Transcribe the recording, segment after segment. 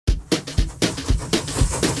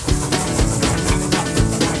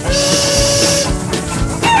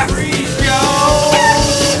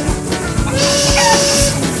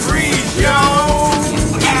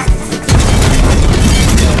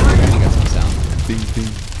Ding.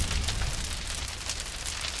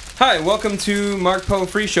 Hi, welcome to Mark Poe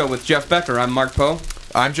Free Show with Jeff Becker. I'm Mark Poe.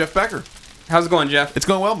 I'm Jeff Becker. How's it going, Jeff? It's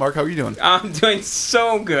going well, Mark. How are you doing? I'm doing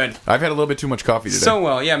so good. I've had a little bit too much coffee today. So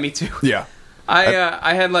well. Yeah, me too. Yeah.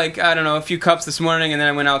 I had a few cups this morning, and then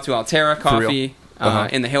I went out to Altera Coffee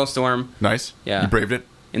in the hailstorm. Nice. Yeah. You braved it.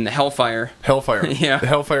 In the Hellfire. Hellfire. Yeah. The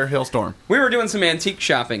Hellfire Hailstorm. We were doing some antique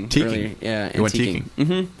shopping. Teaking. Earlier. Yeah, You went antiquing. teaking.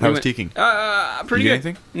 Mm-hmm. How was teaking? Pretty Did you good. get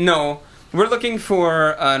anything? No. We're looking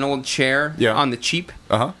for an old chair on the cheap.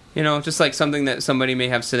 Uh-huh. You know, just like something that somebody may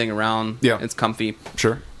have sitting around. Yeah. It's comfy.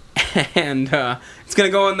 Sure. And it's going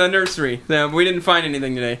to go in the nursery. We didn't find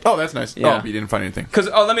anything today. Oh, that's nice. Yeah. Oh, you didn't find anything. Because,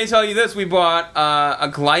 let me tell you this. We bought a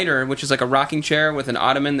glider, which is like a rocking chair with an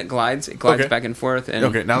ottoman that glides. It glides back and forth. And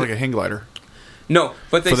Okay, not like a hang glider. No,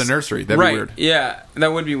 but they... For the nursery. That'd be weird. Yeah,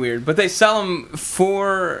 that would be weird. But they sell them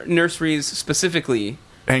for nurseries specifically.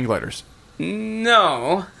 Hang gliders.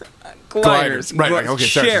 No. Gliders. Right. Okay,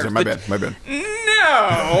 sorry. Chairs. My bad.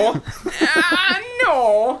 No.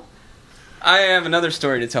 No. I have another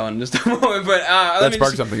story to tell in just a moment, but that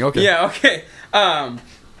sparked something. Okay. Yeah. Okay.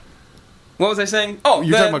 What was I saying? Oh,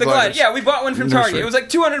 You're talking about the gliders. Yeah, we bought one from Nursery. Target. It was like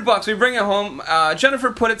 $200. We bring it home.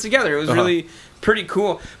 Jennifer put it together. It was really pretty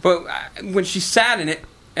cool. But when she sat in it,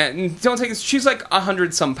 and don't take this, she's like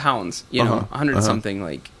 100-some pounds. You know, 100-something,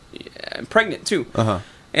 like pregnant too.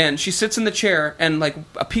 And she sits in the chair, and like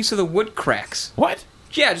a piece of the wood cracks. What?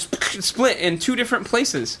 Yeah, just split in two different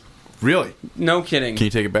places. Really? No kidding. Can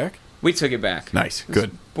you take it back? We took it back. Nice.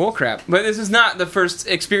 Good. Bullcrap. But this is not the first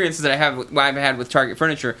experiences that I've had with Target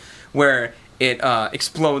furniture where it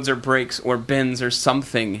explodes or breaks or bends or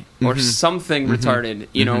something retarded,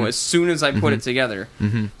 you know, as soon as I put it together.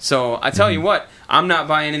 So I tell you what, I'm not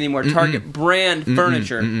buying any more Target brand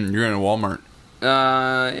furniture. You're in a Walmart.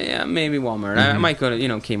 Yeah, maybe Walmart. I might go to,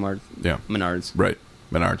 Kmart. Yeah. Menards. Right.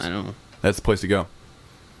 Menards. I don't know. That's the place to go.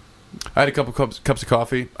 I had a couple cups of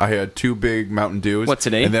coffee. I had 2 big Mountain Dews. What,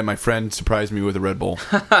 today? And then my friend surprised me with a Red Bull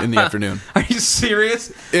in the afternoon. Are you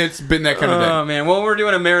serious? It's been that kind of day. Oh, man. Well, we're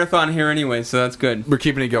doing a marathon here anyway, so that's good. We're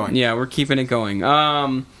keeping it going. Yeah, we're keeping it going.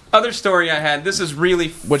 Other story I had. This is really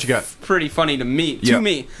what you got? Pretty funny to me.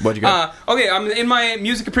 What you got? Okay, I'm in my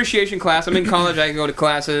music appreciation class. I'm in college. I go to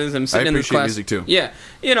classes. I'm sitting in this class. I appreciate music too. Yeah,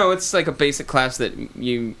 it's like a basic class that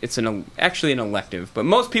it's actually an elective, but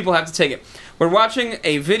most people have to take it. We're watching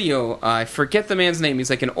a video. I forget the man's name. He's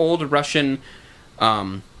like an old Russian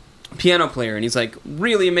piano player, and he's like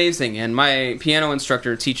really amazing. And my piano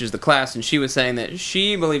instructor teaches the class, and she was saying that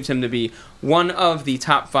she believed him to be one of the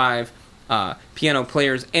top 5 piano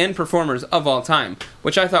players and performers of all time,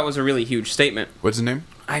 which I thought was a really huge statement. What's his name?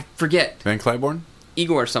 I forget. Van Cliburn?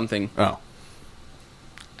 Igor something. Oh.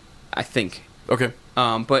 I think. Okay.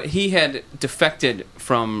 But he had defected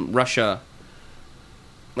from Russia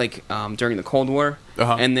during the Cold War,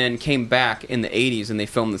 and then came back in the 80s, and they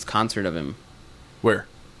filmed this concert of him. Where?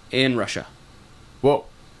 In Russia. Whoa.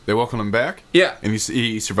 They welcomed him back? Yeah. And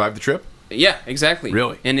he survived the trip? Yeah, exactly.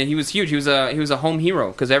 Really? And he was huge. He was a home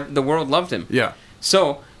hero because the world loved him. Yeah.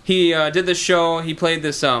 So he did this show. He played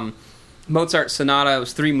this Mozart sonata. It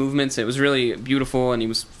was 3 movements. It was really beautiful, and he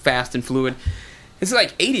was fast and fluid. It's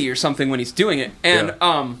like 80 or something when he's doing it, and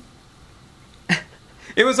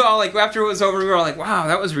it was all like after it was over, we were all like, "Wow,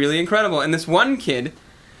 that was really incredible." And this one kid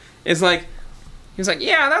is like. He was like,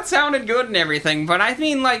 yeah, that sounded good and everything, but I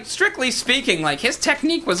mean, like, strictly speaking, like, his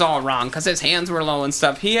technique was all wrong because his hands were low and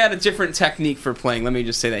stuff. He had a different technique for playing. Let me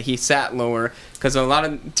just say that. He sat lower because a lot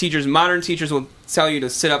of teachers, modern teachers, will tell you to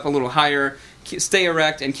sit up a little higher, stay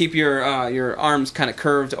erect, and keep your arms kind of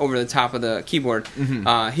curved over the top of the keyboard.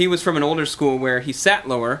 He was from an older school where he sat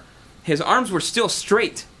lower. His arms were still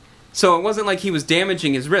straight. So it wasn't like he was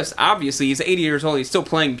damaging his wrist. Obviously, he's 80 years old. He's still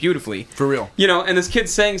playing beautifully. For real. And this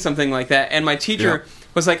kid's saying something like that. And my teacher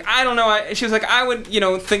was like, I don't know. She was like, I would,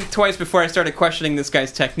 think twice before I started questioning this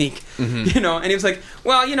guy's technique. And he was like,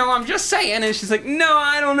 well, I'm just saying. And she's like, no,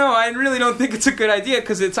 I don't know. I really don't think it's a good idea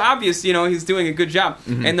because it's obvious, he's doing a good job.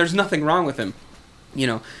 And there's nothing wrong with him.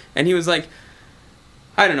 And he was like,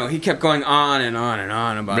 I don't know. He kept going on and on and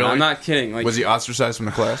on about it. I'm not kidding. Like, was he ostracized from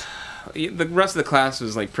the class? The rest of the class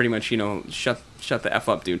was like pretty much, shut the F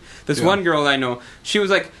up, dude. This one girl I know, she was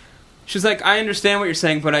like, I understand what you're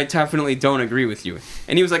saying, but I definitely don't agree with you.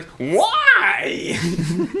 And he was like, why?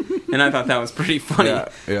 And I thought that was pretty funny,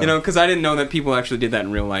 because I didn't know that people actually did that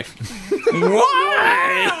in real life.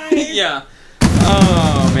 Why? Yeah.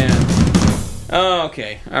 Oh, man.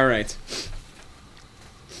 Okay. All right.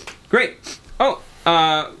 Great. Oh,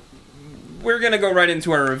 we're gonna go right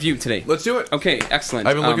into our review today. Let's do it. Okay, excellent.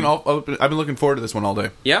 I've been looking forward to this one all day.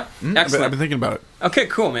 Yeah, excellent. I've been thinking about it. Okay,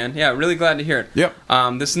 cool, man. Yeah, really glad to hear it.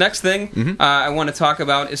 Yep. This next thing I want to talk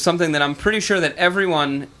about is something that I'm pretty sure that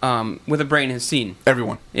everyone with a brain has seen.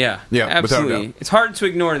 Everyone. Yeah, Yeah, without a absolutely. doubt. It's hard to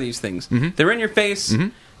ignore these things. They're in your face.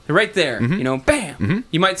 They're right there. You know, bam.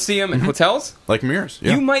 You might see them in hotels. Like mirrors.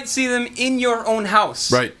 Yeah. You might see them in your own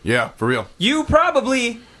house. Right. Yeah. For real. You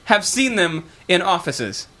probably have seen them in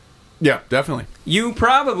offices. Yeah. Definitely. You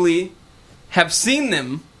probably have seen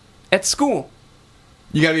them at school.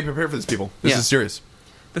 You got to be prepared for this, people. This Yeah. is serious.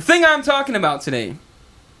 The thing I'm talking about today.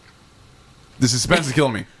 The suspense is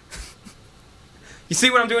killing me. You see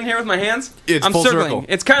what I'm doing here with my hands? It's I'm full circling. circle.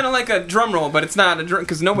 It's kind of like a drum roll, but it's not a drum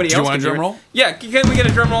because nobody Do else you want can a hear drum it. roll? Yeah, can we get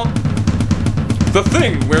a drum roll? The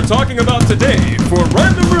thing we're talking about today for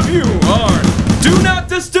random review are Do Not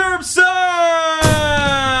Disturb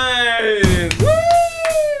signs!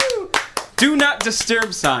 Woo! Do Not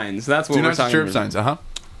Disturb signs. That's what Do we're not talking disturb about. signs. Uh-huh.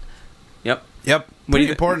 Yep. Yep. What do Pretty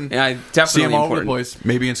you important. Yeah, definitely See them all over the important. place.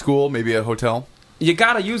 Maybe in school, maybe a hotel. You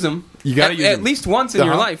gotta use them. You gotta use at them. least once in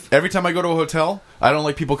your life. Every time I go to a hotel, I don't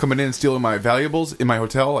like people coming in and stealing my valuables in my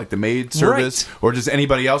hotel, like the maid service or just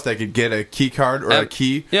anybody else that could get a key card or a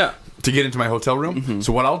key Yeah. to get into my hotel room.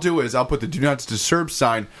 So what I'll do is I'll put the Do Not Disturb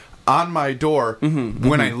sign on my door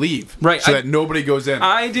when I leave, Right. so that nobody goes in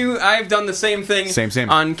I've done the same thing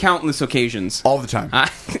Same. on countless occasions. all the time.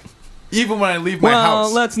 Even when I leave my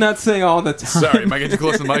house. Let's not say all the time. Sorry, am I getting too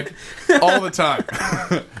close to the mic? All the time.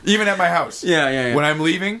 Even at my house. Yeah. When I'm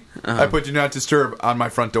leaving, I put Do Not Disturb on my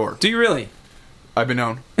front door. Do you really? I've been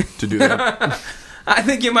known to do that. I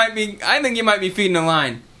think you might be feeding a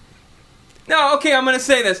line. No, okay, I'm going to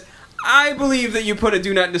say this. I believe that you put a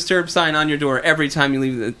Do Not Disturb sign on your door every time you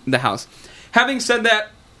leave the house. Having said that,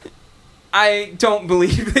 I don't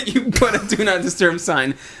believe that you put a Do Not Disturb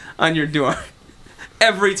sign on your door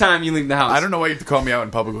every time you leave the house. I don't know why you have to call me out in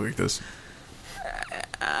public like this.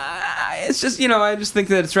 It's just, I just think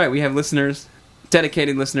that it's right. We have listeners,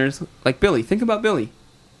 dedicated listeners, like Billy. Think about Billy.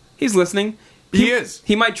 He's listening. He is.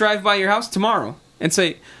 He might drive by your house tomorrow and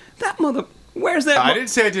say, where's that I didn't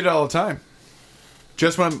say I did it all the time.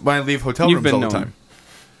 Just when I leave hotel You've rooms been all the known. time.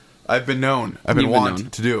 I've been known. I've been You've been wanted known.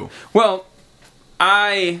 to do. Well,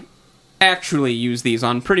 I actually use these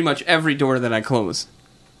on pretty much every door that I close.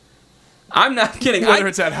 I'm not kidding. Whether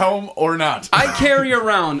it's at home or not. I carry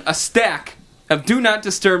around a stack of Do Not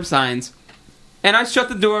Disturb signs, and I shut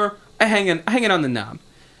the door. I hang it on the knob.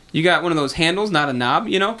 You got one of those handles, not a knob,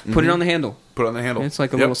 Put it on the handle. Put it on the handle. It's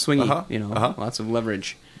like a Yep. little swingy, Uh-huh. lots of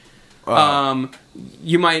leverage.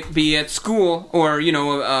 You might be at school or,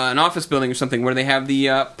 an office building or something where they have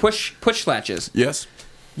the push latches. Yes.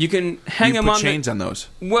 You can hang them put on chains on those.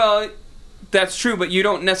 Well, that's true, but you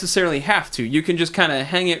don't necessarily have to. You can just kind of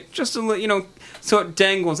hang it just a little, so it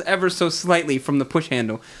dangles ever so slightly from the push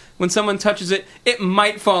handle. When someone touches it, it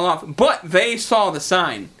might fall off, but they saw the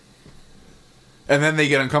sign. And then they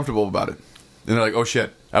get uncomfortable about it. And they're like, oh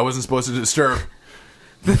shit, I wasn't supposed to disturb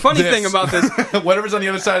The funny this. thing about this, Whatever's on the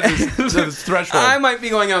other side of this threshold. I might be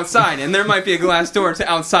going outside, and there might be a glass door to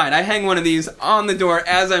outside. I hang one of these on the door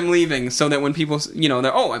as I'm leaving, so that when people,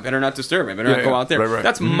 they're, I better not disturb. I better not go out there. Right.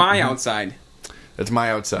 That's my outside. That's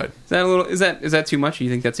my outside. Is that a little? Is that too much? Do you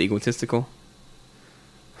think that's egotistical?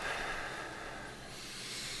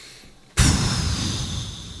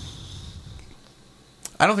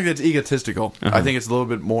 I don't think that's egotistical. I think it's a little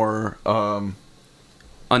bit more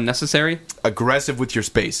Unnecessary? aggressive with your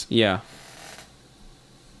space. Yeah.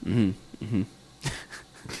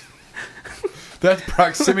 That's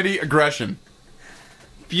proximity aggression.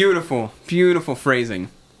 Beautiful, beautiful phrasing.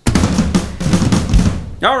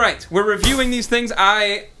 All right, we're reviewing these things.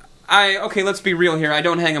 Okay, let's be real here. I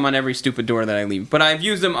don't hang them on every stupid door that I leave, but I've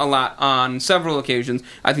used them a lot on several occasions.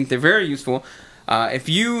 I think they're very useful. If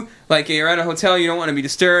you're at a hotel, you don't want to be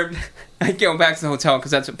disturbed, I go back to the hotel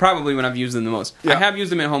because that's probably when I've used them the most. Yeah. I have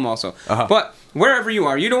used them at home also. Uh-huh. But wherever you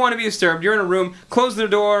are, you don't want to be disturbed. You're in a room, close the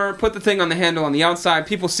door, put the thing on the handle on the outside.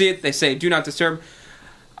 People see it, they say, do not disturb.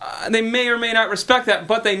 They may or may not respect that,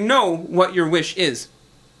 but they know what your wish is.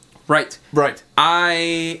 Right. Right.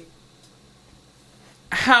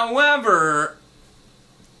 However,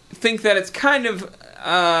 think that it's kind of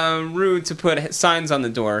rude to put signs on the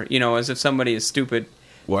door, as if somebody is stupid.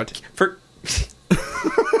 What?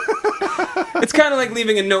 It's kind of like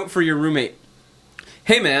leaving a note for your roommate.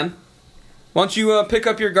 Hey, man, why don't you pick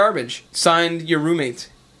up your garbage? Signed, your roommate.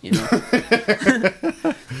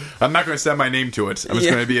 I'm not going to send my name to it. I'm just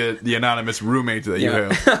going to be the anonymous roommate that you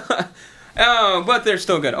have. Oh, but they're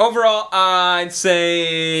still good. Overall, I'd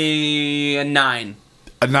say a 9.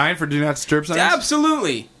 A 9 for Do Not Disturb signs?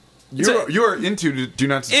 Absolutely. You are into do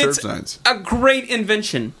not disturb It's signs. a great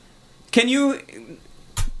invention. Can you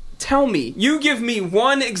tell me? You give me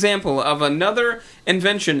one example of another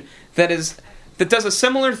invention that does a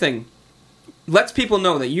similar thing. Lets people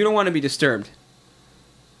know that you don't want to be disturbed.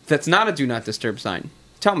 That's not a do not disturb sign.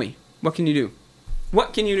 Tell me. What can you do?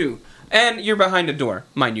 What can you do? And you're behind a door,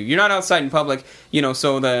 mind you. You're not outside in public,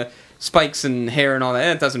 so the spikes and hair and all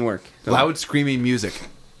that, it doesn't work. Loud screaming music.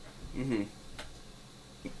 Mm-hmm.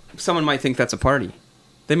 Someone might think that's a party.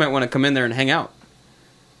 They might want to come in there and hang out.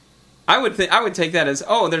 I would take that as,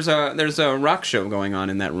 there's a rock show going on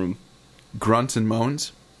in that room. Grunts and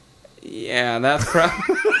moans. Yeah, that's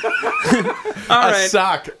probably... All right. A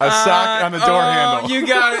sock on the door handle. You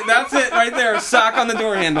got it. That's it right there. A sock on the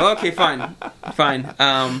door handle. Okay, fine.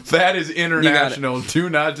 That is international. Do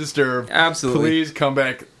not disturb. Absolutely. Please come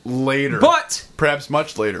back later. But perhaps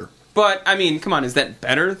much later. But I mean, come on, is that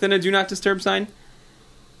better than a do not disturb sign?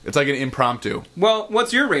 It's like an impromptu. Well,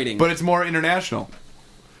 what's your rating? But it's more international.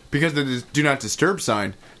 Because the do not disturb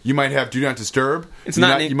sign, you might have do not disturb.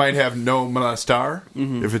 You might have no molestar,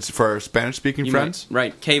 if it's for our Spanish-speaking friends.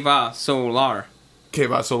 Right. Que va solar. Que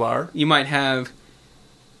va solar. You might have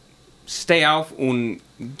stay auf und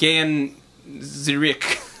gehen zurück.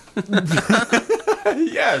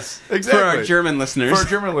 Yes, exactly. For our German listeners.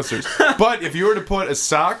 But if you were to put a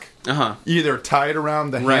sock, either tied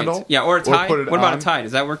around the handle, or a tie. Or put it what about on. a tie?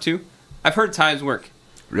 Does that work too? I've heard ties work.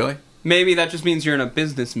 Really? Maybe that just means you're in a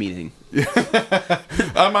business meeting.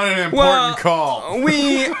 I'm on an important call.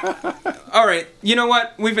 All right. You know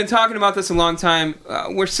what? We've been talking about this a long time.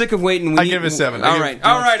 We're sick of waiting. I give it a 7. All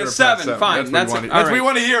right, a 7. Fine. That's what we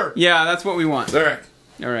want to hear. Yeah, that's what we want. All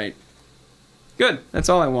right. Good. That's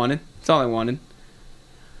all I wanted.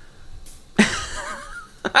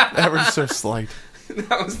 That was so slight.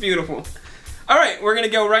 That was beautiful. All right, we're gonna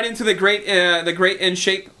go right into the great in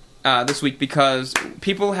shape this week because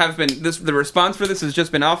people have been. The response for this has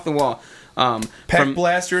just been off the wall. Pec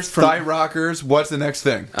blasters, thigh rockers. What's the next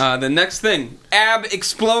thing? The next thing, ab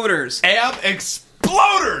exploders. Ab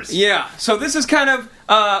exploders. Yeah. So this is kind of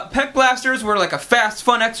pec blasters were like a fast,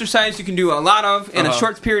 fun exercise you can do a lot of in a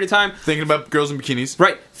short period of time. Thinking about girls in bikinis.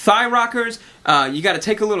 Right. Thigh rockers. You got to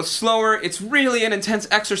take a little slower. It's really an intense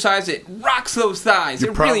exercise. It rocks those thighs.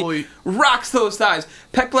 Really rocks those thighs.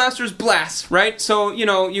 Pec blasters blast, right? So,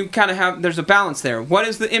 you kind of have, there's a balance there. What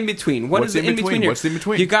is the in-between? What's the in-between here? What's the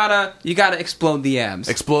in-between? You gotta explode the abs.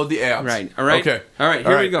 Explode the abs. Right. All right. Okay. All right.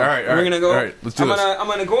 Here we go. All right. We're going to go. All right. Let's do this. I'm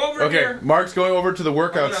going to go over here. Okay. Mark's going over to the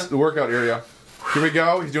workout area. Here we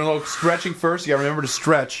go. He's doing a little stretching first. You got to remember to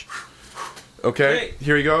stretch. Okay.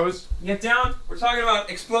 Here he goes. Get down. We're talking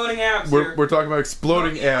about exploding abs here. We're talking about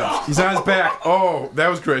exploding abs. He's on his back. Oh, that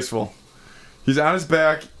was graceful. He's on his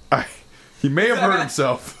back. He may have hurt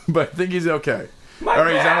himself, but I think he's okay. All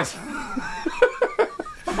right, he's on his...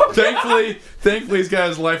 Thankfully, he's got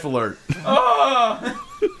his life alert. Oh!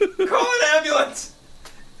 Call an ambulance!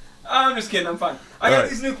 I'm just kidding. I'm fine. I got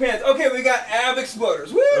these new pants. Okay, we got ab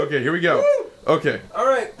exploders. Woo! Okay, here we go. Woo! Okay. All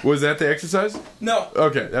right. Was that the exercise? No.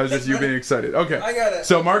 Okay, that was just you being excited. Okay. I got it.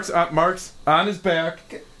 So Mark's on his back.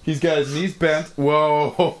 He's got his knees bent.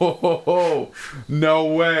 Whoa! No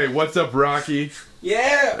way. What's up, Rocky?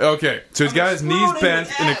 Yeah. Okay, so he's got his knees bent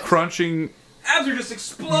in a crunching abs are just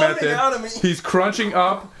exploding method. out of me. He's crunching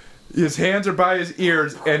up. His hands are by his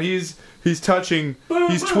ears, and he's touching.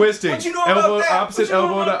 He's twisting. Opposite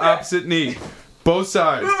elbow to opposite knee, both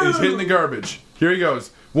sides. And he's hitting the garbage. Here he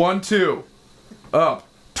goes. 1, 2, up,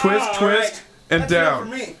 twist, right. and That's down.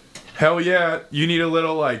 enough for me. Hell yeah! You need a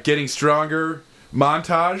little getting stronger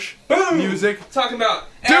montage music. Talking about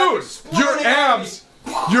Dude,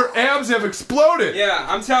 your abs have exploded. Yeah,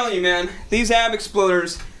 I'm telling you, man. These ab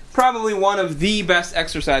exploders, probably one of the best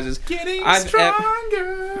exercises. Getting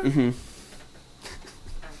stronger.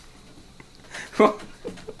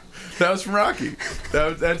 That was from Rocky.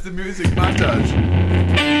 That's the music montage.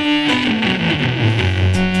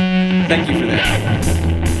 Thank you for that.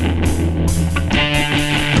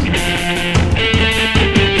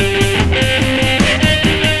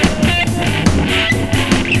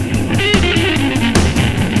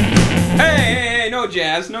 Hey, no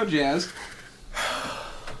jazz. That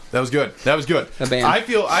was good. The band.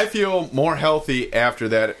 I feel more healthy after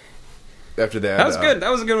that. That was good. That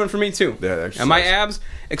was a good one for me too. And my abs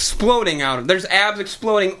exploding out. There's abs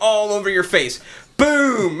exploding all over your face.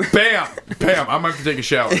 Boom! Bam! I'm gonna have to take a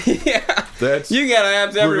shower. Yeah. You got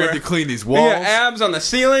abs everywhere. We're gonna have to clean these walls. You got abs on the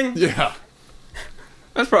ceiling. Yeah.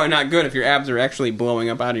 That's probably not good if your abs are actually blowing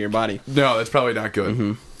up out of your body. No, that's probably not good.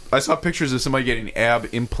 Mm-hmm. I saw pictures of somebody getting ab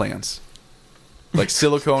implants, like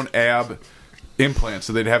silicone ab implants,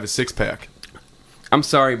 so they'd have a 6-pack. I'm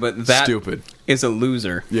sorry, but that Stupid. is a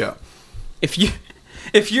loser. Yeah. If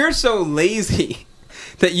you're so lazy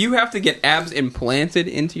that you have to get abs implanted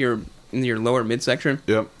into your lower midsection,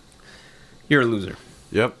 Yep. you're a loser.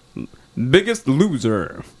 Yep. Biggest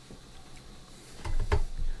loser.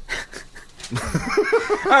 All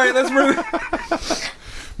right, let's move.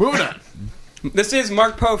 Moving on. This is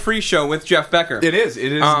Mark Poe Free Show with Jeff Becker. It is.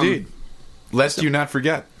 It is indeed. Lest you not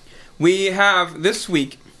forget. We have this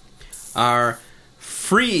week our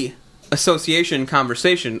free association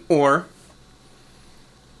conversation, or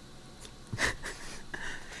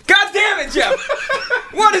God damn it, Jeff!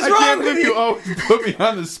 What is I wrong can't with believe you always put me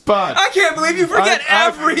on the spot. I can't believe you forget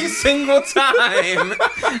every single time.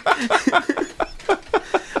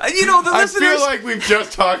 You know, the listeners... I feel like we've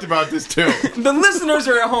just talked about this too. The listeners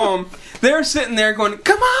are at home. They're sitting there going,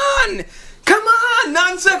 come on! Come on!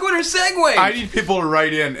 Non sequitur segue! I need people to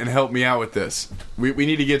write in and help me out with this. We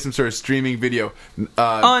need to get some sort of streaming video.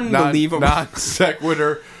 Unbelievable. Non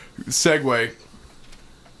sequitur segue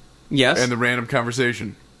Yes. and the random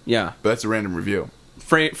conversation. Yeah. But that's a random review.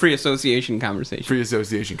 Free association conversation. Free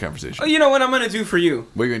association conversation. Oh, you know what I'm going to do for you?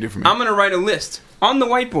 What are you going to do for me? I'm going to write a list on the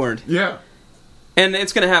whiteboard. Yeah. And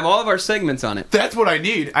it's going to have all of our segments on it. That's what I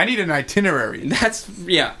need. I need an itinerary. That's,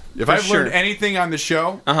 yeah. If I've learned anything on the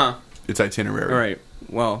show, Uh-huh. it's itinerary. All right.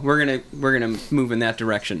 Well, we're gonna move in that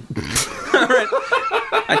direction. All right.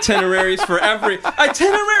 Itineraries for everyone. For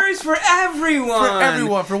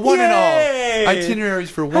everyone, for one and all. Itineraries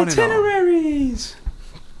for one and all. Itineraries.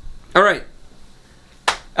 All right.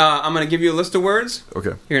 I'm gonna give you a list of words.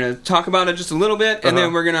 Okay. You're gonna talk about it just a little bit, and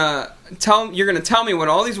then you're gonna tell me what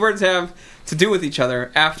all these words have to do with each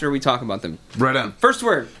other after we talk about them. Right on. First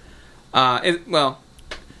word.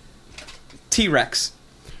 T-Rex.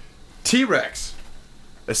 T-Rex.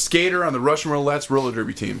 A skater on the Russian Roulette's roller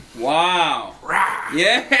derby team. Wow.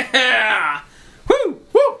 Yeah. Woo.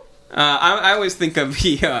 Woo. I always think of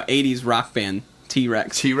the 80s rock band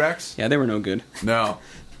T-Rex. T-Rex? Yeah, they were no good. No.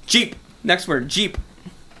 Jeep. Next word. Jeep.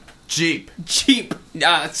 Jeep. Jeep.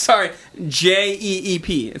 Sorry.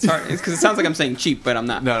 J-E-E-P. It's hard. It's because it sounds like I'm saying cheap, but I'm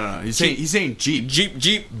not. No. He's saying Jeep. Jeep.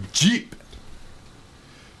 Jeep.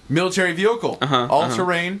 Military vehicle.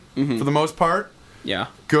 All-terrain for the most part. Yeah.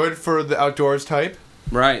 Good for the outdoors type.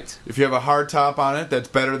 Right. If you have a hard top on it, that's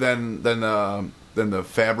better than the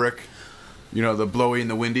fabric. You know, the blowy and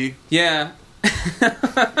the windy. Yeah.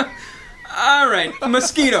 All right.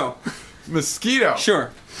 Mosquito. Mosquito.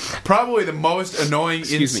 Sure. Probably the most annoying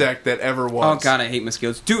insect that ever was. Oh, God, I hate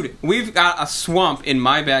mosquitoes. Dude, we've got a swamp in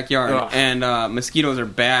my backyard, and mosquitoes are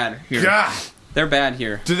bad here. God. They're bad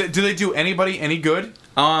here. Do they do anybody any good?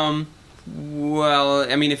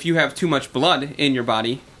 Well, I mean, if you have too much blood in your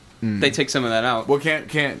body, they take some of that out. Well,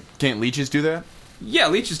 can't leeches do that? Yeah,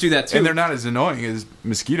 leeches do that too. And they're not as annoying as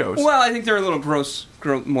mosquitoes. Well, I think they're a little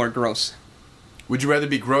more gross. Would you rather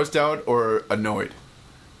be grossed out or annoyed?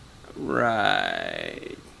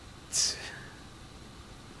 Right.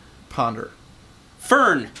 Ponder.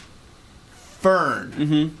 Fern.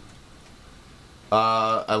 Mm-hmm.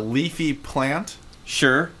 A leafy plant.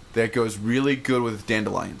 Sure. That goes really good with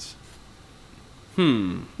dandelions.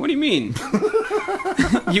 What do you mean?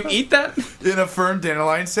 You eat that? In a fern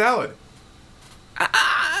dandelion salad.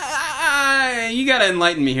 You gotta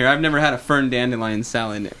enlighten me here. I've never had a fern dandelion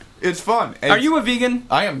salad. It's fun. Are you a vegan?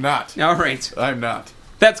 I am not. All right. I'm not.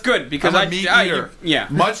 That's good because I'm a meat eater. Yeah.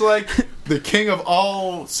 Much like the king of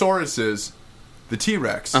all sauruses, the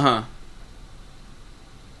T-Rex. Uh-huh.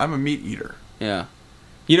 I'm a meat eater. Yeah.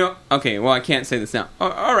 You know, okay, well, I can't say this now.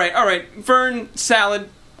 All right. Fern, salad,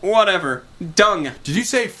 whatever. Dung. Did you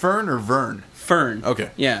say fern or vern? Fern.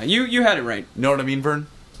 Okay. Yeah, you had it right. Know what I mean, Vern?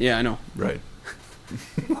 Yeah, I know. Right.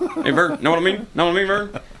 Hey, Vern, know what I mean? Know what I mean,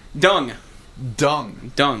 Vern? Dung.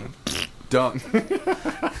 Dung. Dung. Dung.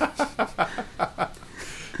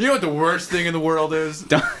 You know what the worst thing in the world is?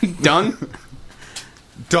 Dung?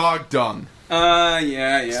 Dog dung.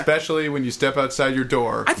 Yeah. Especially when you step outside your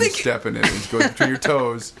door and step in it and it goes between your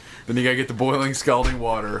toes. Then you gotta get the boiling, scalding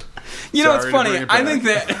water. You know, it's funny. I think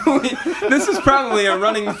that this is probably a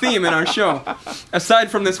running theme in our show. Aside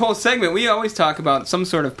from this whole segment, we always talk about some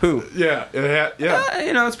sort of poo. Yeah.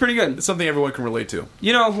 You know, it's pretty good. It's something everyone can relate to.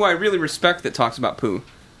 You know who I really respect that talks about poo?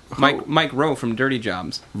 Mike Rowe from Dirty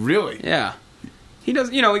Jobs. Really? Yeah. He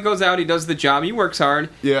does, he goes out, he does the job, he works hard.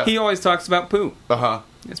 Yeah. He always talks about poo. Uh-huh.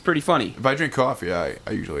 It's pretty funny. If I drink coffee, I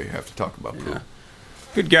usually have to talk about poo. Yeah.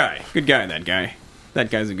 Good guy, that guy.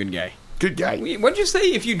 That guy's a good guy. Good guy. What'd you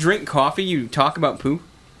say? If you drink coffee, you talk about poo?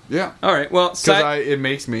 Yeah. All right, well... Because it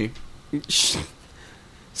makes me...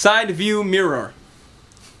 Side view mirror.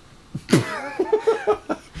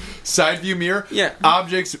 Side view mirror? Yeah.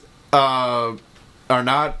 Objects are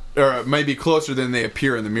not, or maybe closer than they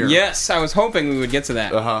appear in the mirror. Yes, I was hoping we would get to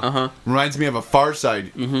that. Reminds me of a Far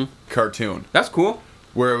Side cartoon. That's cool.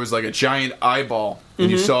 Where it was like a giant eyeball,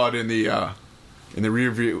 and you saw it in the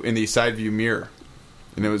rear view, in the side view mirror,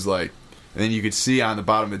 and it was like, and then you could see on the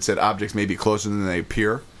bottom it said objects may be closer than they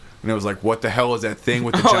appear, and it was like, what the hell is that thing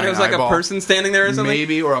with the giant eyeball? And it was like eyeball? A person standing there or something,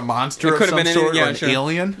 maybe, or a monster of some sort, or an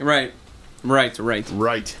alien. Right.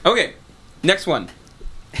 Okay, next one.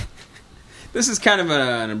 This is kind of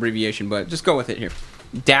an abbreviation, but just go with it here.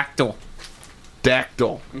 Dactyl.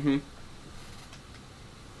 Mm-hmm.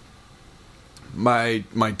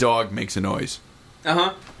 My dog makes a noise.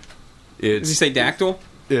 Does he say dactyl?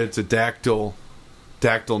 It's a dactyl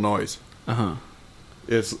noise.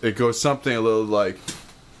 It goes something a little like.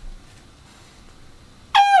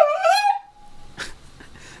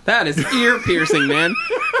 That is ear piercing, man.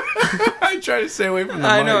 I try to stay away from the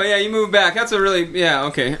mic. I know. Yeah, you move back. That's a really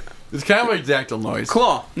okay. It's kind of like dactyl noise.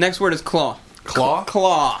 Claw. Next word is claw. Claw.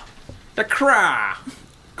 Claw. The craw.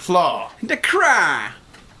 Claw. The craw.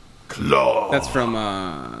 Claw. That's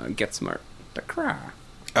from Get Smart. The craw.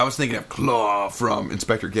 I was thinking of Claw from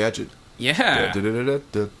Inspector Gadget. Yeah.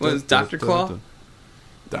 What is Dr. Claw?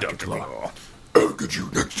 Dr. Claw. I'll get you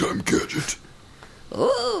next time, Gadget.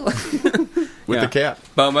 With the cat.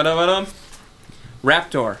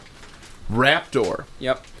 Raptor.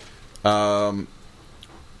 Yep.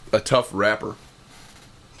 A tough rapper.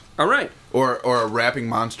 All right. Or a rapping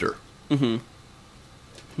monster. Well,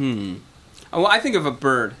 I think of a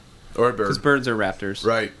bird. Or a bird. Because birds are raptors.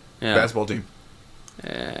 Right. Yeah. Basketball team.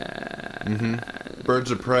 Birds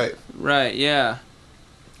of prey. Right, yeah.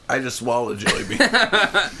 I just swallowed a jelly bean.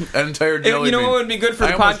 An entire jelly bean. You know what would be good for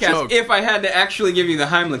the podcast? If I had to actually give you the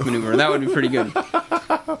Heimlich maneuver. That would be pretty good.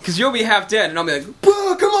 Because you'll be half dead, and I'll be like,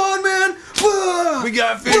 come on, man! We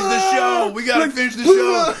gotta finish the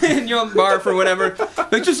show! And you'll barf or whatever.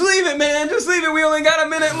 Like, just leave it, man! Just leave it! We only got a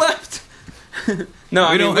minute left!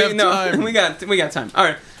 No, we don't have time. We got time.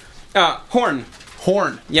 Alright.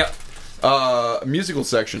 Horn. Yep. Musical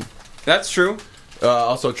section. That's true.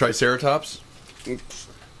 Also Triceratops.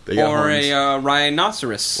 They got horns. A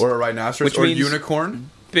rhinoceros. Or a rhinoceros. Or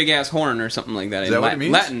unicorn. Big ass horn or something like that. Is that what it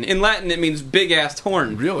means? In Latin, it means big ass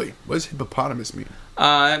horn. Really? What does hippopotamus mean?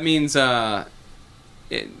 That means land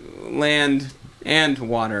and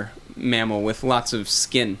water mammal with lots of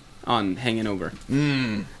skin on hanging over.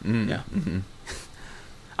 Yeah. Mm-hmm.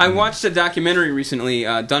 I watched a documentary recently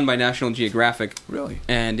done by National Geographic. Really?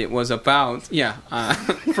 And it was about,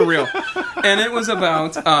 for real. And it was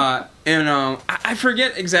about, I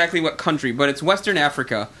forget exactly what country, but it's Western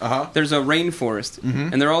Africa. There's a rainforest,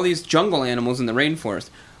 and there are all these jungle animals in the rainforest.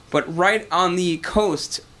 But right on the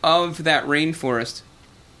coast of that rainforest,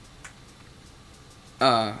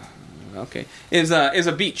 is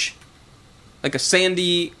a beach, like a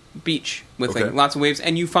sandy beach with like lots of waves,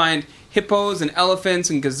 and you find hippos and elephants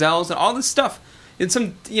and gazelles and all this stuff. It's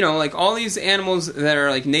some, like all these animals that are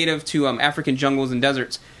like native to African jungles and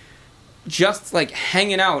deserts, just like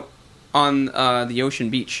hanging out on the ocean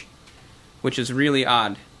beach, which is really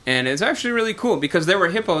odd. And it's actually really cool because there were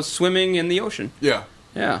hippos swimming in the ocean. Yeah.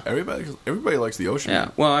 Yeah. Everybody likes the ocean. Yeah.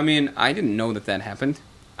 Well, I mean, I didn't know that happened.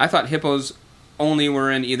 I thought hippos only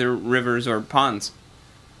were in either rivers or ponds.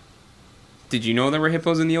 Did you know there were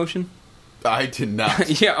hippos in the ocean? I did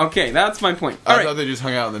not. Yeah, okay, that's my point. I thought they just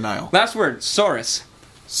hung out in the Nile. Last word, saurus.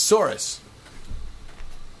 Saurus.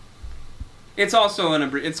 It's also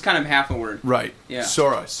it's kind of half a word. Right. Yeah.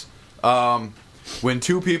 Saurus. When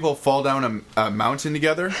two people fall down a mountain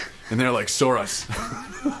together, and they're like, Saurus.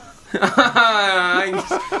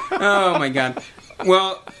 Oh my god.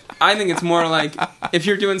 Well, I think it's more like if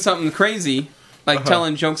you're doing something crazy, like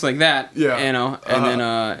telling jokes like that, and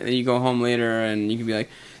then you go home later and you can be like,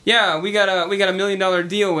 yeah, we got a $1 million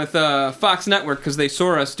deal with Fox Network because they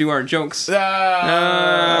saw us do our jokes. All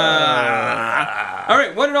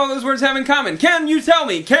right, what did all those words have in common? Can you tell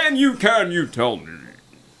me? Can you tell me?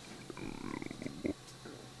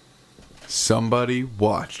 Somebody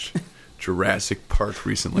watched Jurassic Park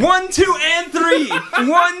recently. 1, 2, and 3.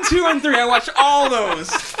 1, 2, and 3. I watched all those.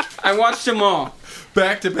 I watched them all.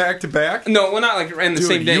 Back to back to back? No, well, not like in the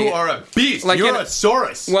same day. You are a beast. Like you're a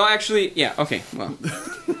Saurus. Well, actually, yeah. Okay. Well,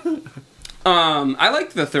 I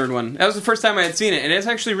liked the third one. That was the first time I had seen it, and it's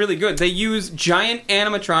actually really good. They use giant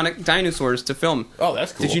animatronic dinosaurs to film. Oh,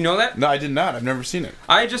 that's cool. Did you know that? No, I did not. I've never seen it.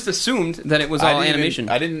 I just assumed that it was all animation.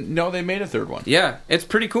 I didn't know they made a third one. Yeah, it's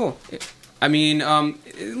pretty cool. I mean,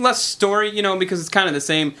 less story, because it's kind of the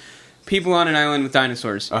same. People on an island with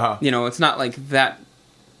dinosaurs. It's not like that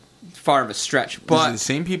far of a stretch. But is it the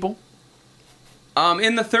same people?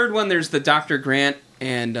 In the third one, there's the Dr. Grant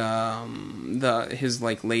and his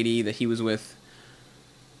like lady that he was with,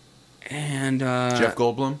 and Jeff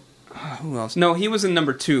Goldblum. Who else? No, he was in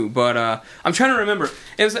number 2, but I'm trying to remember.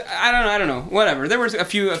 It was I don't know. Whatever. There was a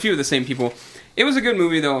few of the same people. It was a good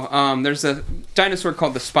movie though. There's a dinosaur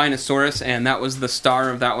called the Spinosaurus, and that was the star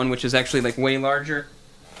of that one, which is actually like way larger.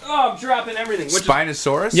 Oh, I'm dropping everything.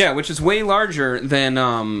 Spinosaurus? Yeah, which is way larger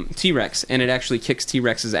than T-Rex, and it actually kicks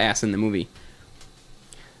T-Rex's ass in the movie.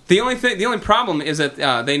 The only problem is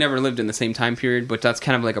that they never lived in the same time period, but that's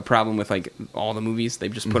kind of like a problem with like all the movies.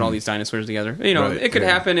 They've just put all these dinosaurs together. You know, it could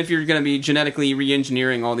happen if you're going to be genetically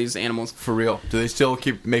re-engineering all these animals. For real. Do they still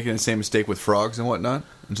keep making the same mistake with frogs and whatnot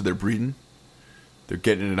until they're breeding? They're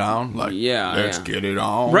getting it on? Like, let's get it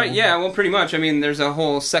on. Right, yeah, well, pretty much. I mean, there's a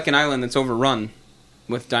whole second island that's overrun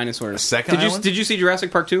with dinosaurs. A second island? Did you see Jurassic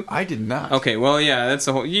Park 2? I did not. Okay, well, yeah, that's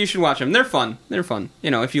the whole... You should watch them. They're fun. You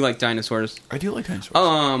know, if you like dinosaurs. I do like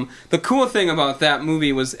dinosaurs. The cool thing about that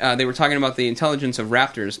movie was they were talking about the intelligence of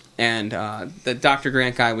raptors, and the Dr.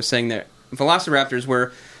 Grant guy was saying that velociraptors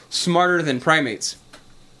were smarter than primates.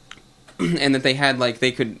 And that they had like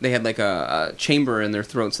a chamber in their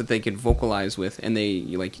throats that they could vocalize with, and they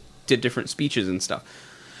like did different speeches and stuff.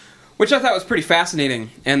 Which I thought was pretty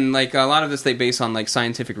fascinating, and like a lot of this they base on like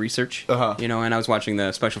scientific research, you know. And I was watching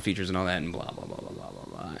the special features and all that, and blah blah blah blah blah blah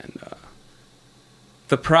blah. And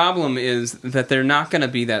the problem is that they're not going to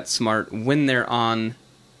be that smart when they're on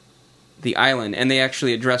the island, and they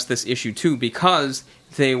actually address this issue too because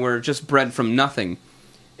they were just bred from nothing,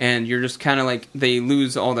 and you're just kind of like they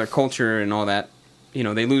lose all their culture and all that, you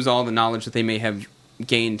know. They lose all the knowledge that they may have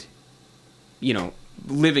gained, you know,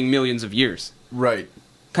 living millions of years. Right.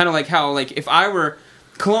 Kind of like how, like, if I were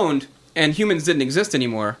cloned and humans didn't exist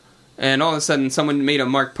anymore, and all of a sudden someone made a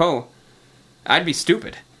Mark Poe, I'd be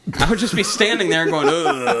stupid. I would just be standing there going,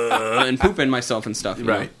 ugh, and pooping myself and stuff.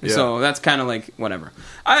 Right. Yeah. So that's kind of like, whatever.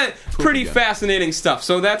 Pretty fascinating stuff.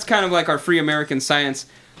 So that's kind of like our free American science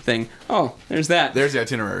thing. Oh, there's that. There's the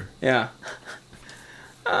itinerary. Yeah.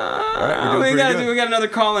 All right, we got another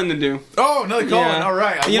call-in to do. Oh, another call-in. Yeah. All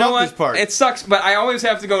right. I love this part. It sucks, but I always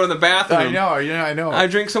have to go to the bathroom. I know. I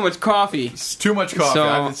drink so much coffee. It's too much coffee.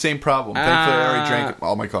 I have the same problem. Thankfully, I already drank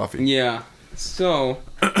all my coffee. Yeah. So.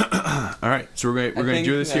 All right. So we're going to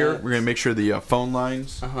do this here. We're going to make sure the phone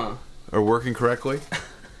lines are working correctly.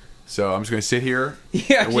 So I'm just going to sit here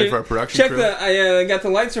and wait for our production crew. I got the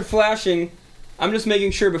lights are flashing. I'm just making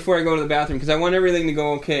sure before I go to the bathroom because I want everything to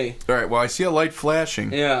go okay. All right. Well, I see a light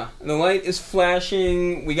flashing. Yeah, the light is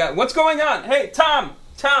flashing. We got what's going on? Hey, Tom,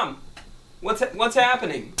 what's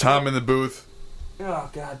happening? Tom in the booth. Oh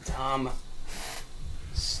God, Tom.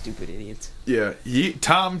 Stupid idiot. Yeah,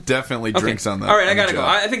 Tom definitely drinks on that. All right, I gotta go.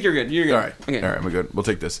 I think you're good. You're good. All right, okay. All right, we're good. We'll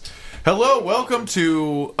take this. Hello, welcome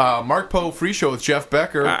to Mark Poe Free Show with Jeff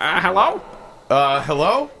Becker. Hello.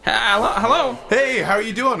 Hello? Hello? Hey, how are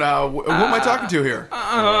you doing? Who am I talking to here?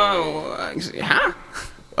 Huh?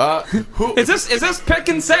 Who? Is this Pick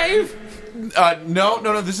and Save?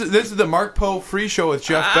 No. This is the Mark Poe Free Show with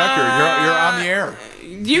Jeff Becker. You're on the air.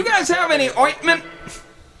 Do you guys have any ointment?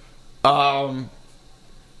 I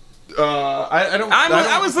don't.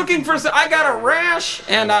 I was looking for some. I got a rash,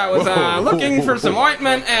 and I was looking for some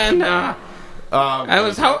ointment, and I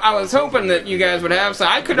was hoping that you guys would have. So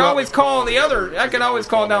I could always call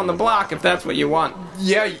down the block if that's what you want.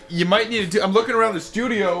 Yeah, you might need to. I'm looking around the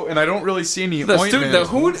studio, and I don't really see any ointment. The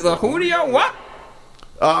Hoodio? What?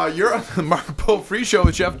 You're on the Mark Poe Free Show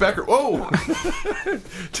with Jeff Becker. Whoa!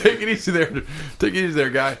 Take it easy there,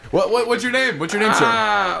 guy. What's your name? What's your name, sir?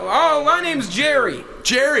 My name's Jerry.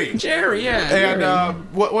 Jerry, yeah.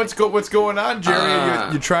 And what's going on,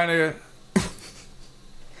 Jerry? You trying to?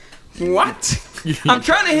 What? I'm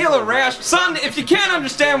trying to heal a rash, son. If you can't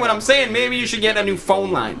understand what I'm saying, maybe you should get a new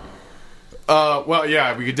phone line. Well,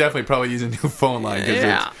 yeah, we could definitely probably use a new phone line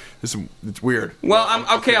because it's weird. Well,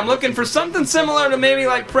 I'm looking for something similar to maybe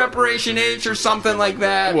like Preparation H or something like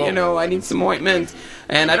that. Well, I need some ointment,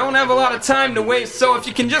 and I don't have a lot of time to waste. So if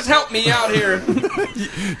you can just help me out here,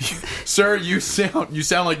 sir, you sound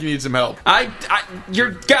like you need some help.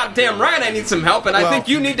 You're goddamn right. I need some help, and I think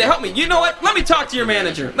you need to help me. You know what? Let me talk to your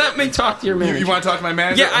manager. You want to talk to my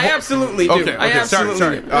manager? Yeah, I absolutely do. Okay.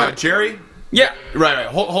 Sorry. Jerry. Yeah. Right.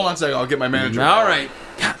 Hold on a second. I'll get my manager. All right.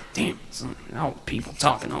 God damn. All people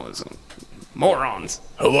talking, all those morons.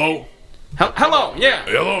 Hello? Hello, yeah.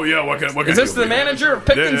 Hello, yeah, what can I Is this do the for you? manager of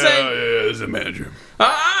Pick and Say? Yeah, this is the manager.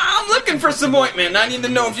 I'm looking for some ointment, and I need to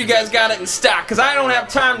know if you guys got it in stock, because I don't have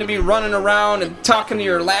time to be running around and talking to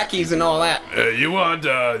your lackeys and all that. You want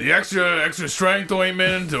the extra strength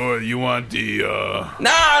ointment, or you want the No,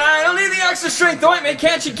 I don't need the extra strength ointment.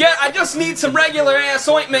 Can't you get? I just need some regular ass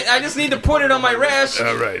ointment. I just need to put it on my rash.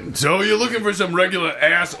 All right. So you're looking for some regular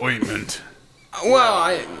ass ointment?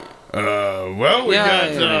 Well, we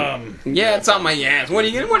got yeah, it's on my ass. What are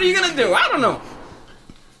you gonna do? I don't know.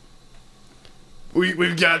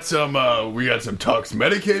 We've got some Tux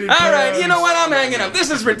medicated. All right, pads. you know what? I'm hanging up. This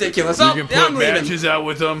is ridiculous. You can put I'm leaving. matches out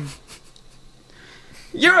with them.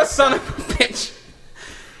 You're a son of a bitch.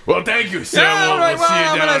 Well, thank you, sir. Yeah, all right, we'll see you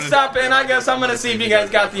I'm down. gonna stop in. I guess I'm gonna see if you guys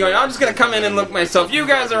got the ointment. I'm just gonna come in and look myself. You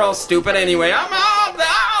guys are all stupid anyway. I'm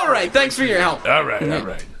all right. Thanks for your help. All right.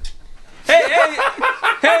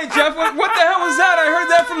 Hey, Jeff, what the hell was that? I heard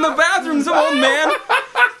that from the bathrooms, old man.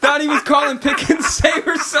 Thought he was calling Pick and Say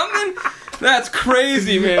or something? That's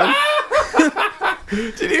crazy, man.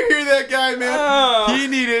 Did you hear that guy, man? Oh. He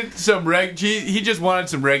needed some he just wanted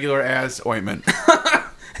some regular ass ointment.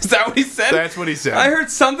 Is that what he said? That's what he said. I heard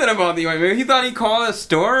something about the ointment. He thought he called a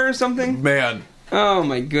store or something? Man. Oh,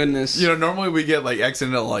 my goodness. You know, normally we get like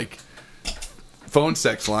accidental like phone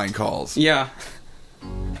sex line calls. Yeah.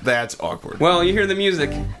 That's awkward. Well, you hear the music.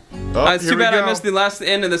 It's too bad I missed the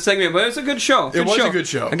end of the segment, but it's a good show. It was a good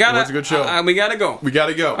show. We gotta go. We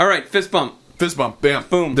gotta go. All right, fist bump. Fist bump. Bam.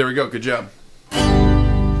 Boom. There we go. Good job.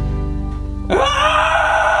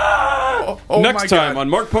 Next time on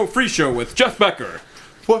Mark Poe Free Show with Jeff Becker.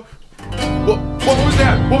 What was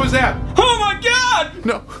that? What was that? Oh my God!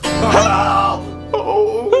 No.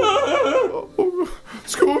 Oh.